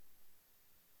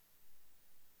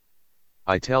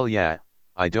I tell ya,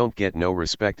 I don't get no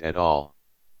respect at all.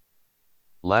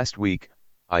 Last week,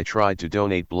 I tried to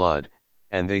donate blood,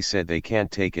 and they said they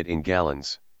can't take it in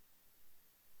gallons.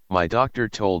 My doctor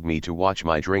told me to watch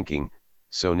my drinking,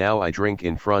 so now I drink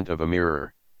in front of a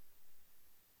mirror.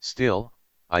 Still,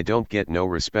 I don't get no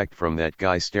respect from that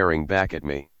guy staring back at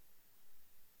me.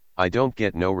 I don't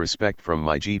get no respect from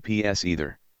my GPS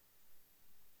either.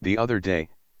 The other day,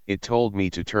 it told me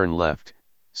to turn left,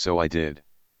 so I did.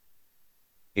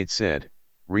 It said,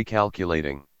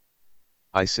 recalculating.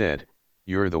 I said,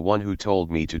 you're the one who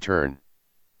told me to turn.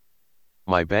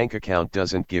 My bank account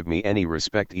doesn't give me any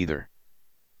respect either.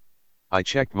 I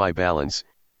checked my balance,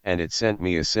 and it sent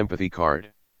me a sympathy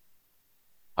card.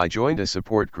 I joined a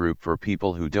support group for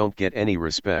people who don't get any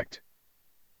respect.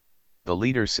 The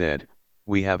leader said,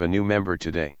 we have a new member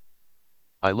today.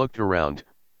 I looked around,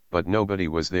 but nobody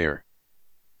was there.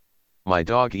 My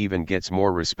dog even gets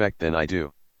more respect than I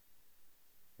do.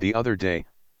 The other day,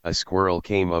 a squirrel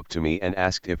came up to me and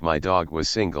asked if my dog was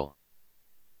single.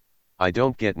 I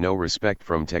don't get no respect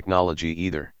from technology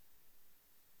either.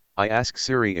 I asked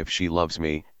Siri if she loves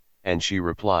me, and she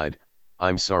replied,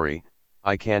 I'm sorry,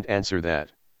 I can't answer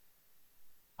that.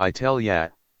 I tell ya,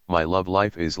 my love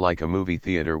life is like a movie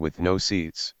theater with no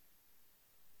seats.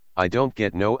 I don't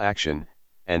get no action,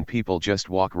 and people just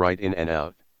walk right in and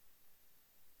out.